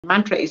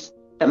Mantra is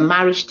that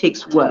marriage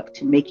takes work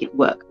to make it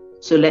work.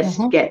 So let's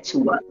get to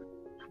work.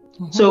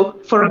 So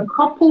for a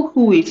couple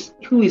who is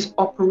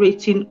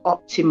operating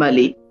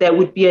optimally, there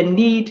would be a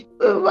need.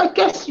 I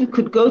guess you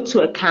could go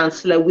to a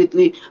counselor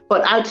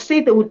but I'd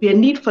say there would be a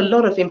need for a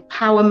lot of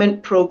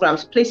empowerment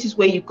programs, places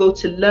where you go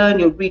to learn,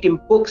 you're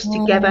reading books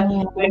together,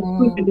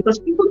 because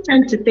people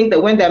tend to think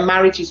that when their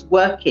marriage is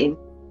working,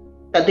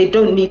 that they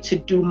don't need to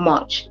do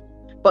much.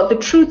 But the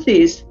truth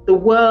is, the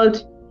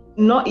world,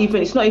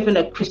 it's not even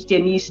a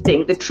Christianese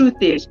thing. The truth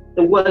is,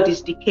 the world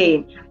is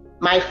decaying.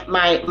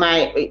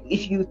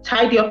 If you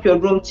tidy up your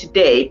room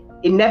today,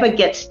 it never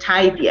gets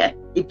tidier.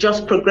 It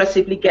just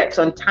progressively gets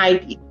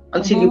untidy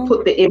until you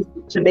put the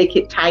input to make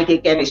it tidy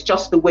again. It's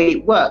just the way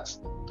it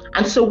works.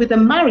 And so with a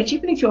marriage,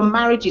 even if your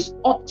marriage is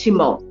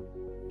optimal,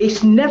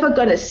 it's never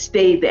going to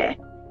stay there.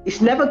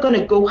 It's never going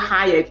to go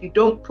higher if you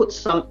don't put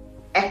some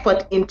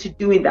effort into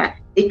doing that.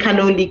 It can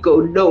only go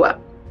lower.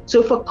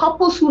 So for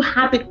couples who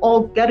have it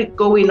all, get it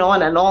going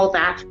on and all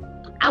that,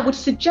 I would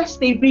suggest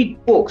they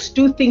read books,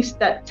 do things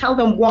that tell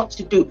them what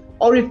to do,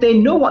 or if they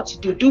know what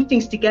to do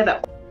things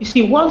together. You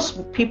see, once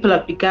people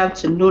have begun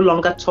to no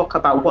longer talk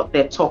about what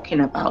they're talking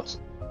about,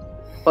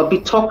 but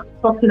be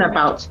talking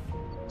about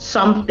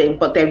something,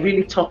 but they're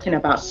really talking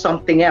about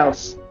something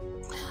else,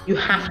 you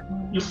have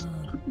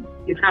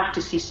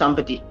to see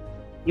somebody.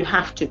 You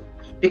have to.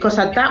 Because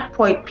at that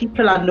point,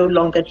 people are no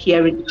longer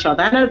hearing each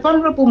other. And a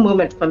vulnerable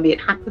moment for me,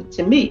 it happened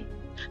to me.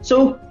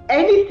 So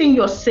anything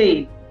you're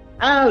saying,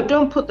 oh,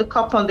 don't put the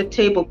cup on the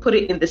table, put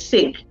it in the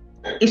sink.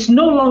 It's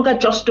no longer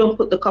just don't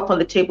put the cup on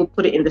the table,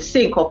 put it in the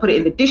sink or put it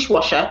in the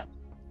dishwasher.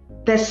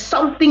 There's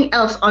something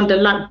else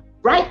underlying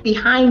right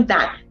behind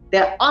that.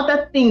 There are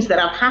other things that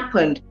have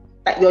happened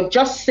that you're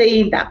just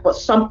saying that, but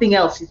something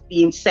else is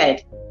being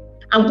said.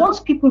 And once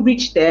people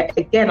reach there,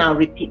 again, I'll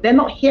repeat, they're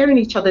not hearing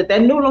each other.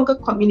 They're no longer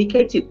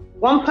communicating.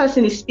 One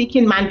person is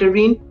speaking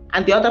Mandarin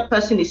and the other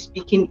person is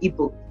speaking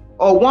Igbo.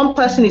 Or one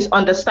person is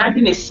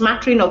understanding a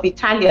smattering of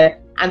Italian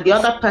and the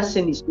other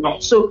person is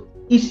not. So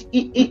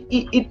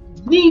it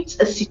needs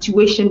a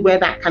situation where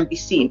that can be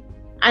seen.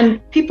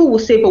 And people will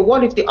say, but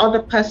what if the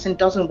other person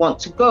doesn't want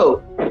to go?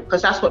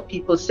 Because that's what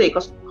people say,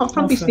 because I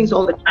confront these things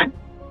all the time.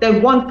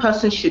 Then one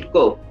person should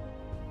go.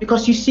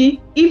 Because you see,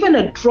 even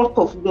a drop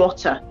of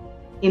water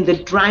in the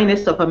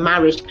dryness of a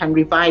marriage can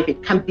revive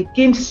it, can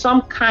begin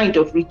some kind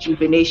of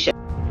rejuvenation.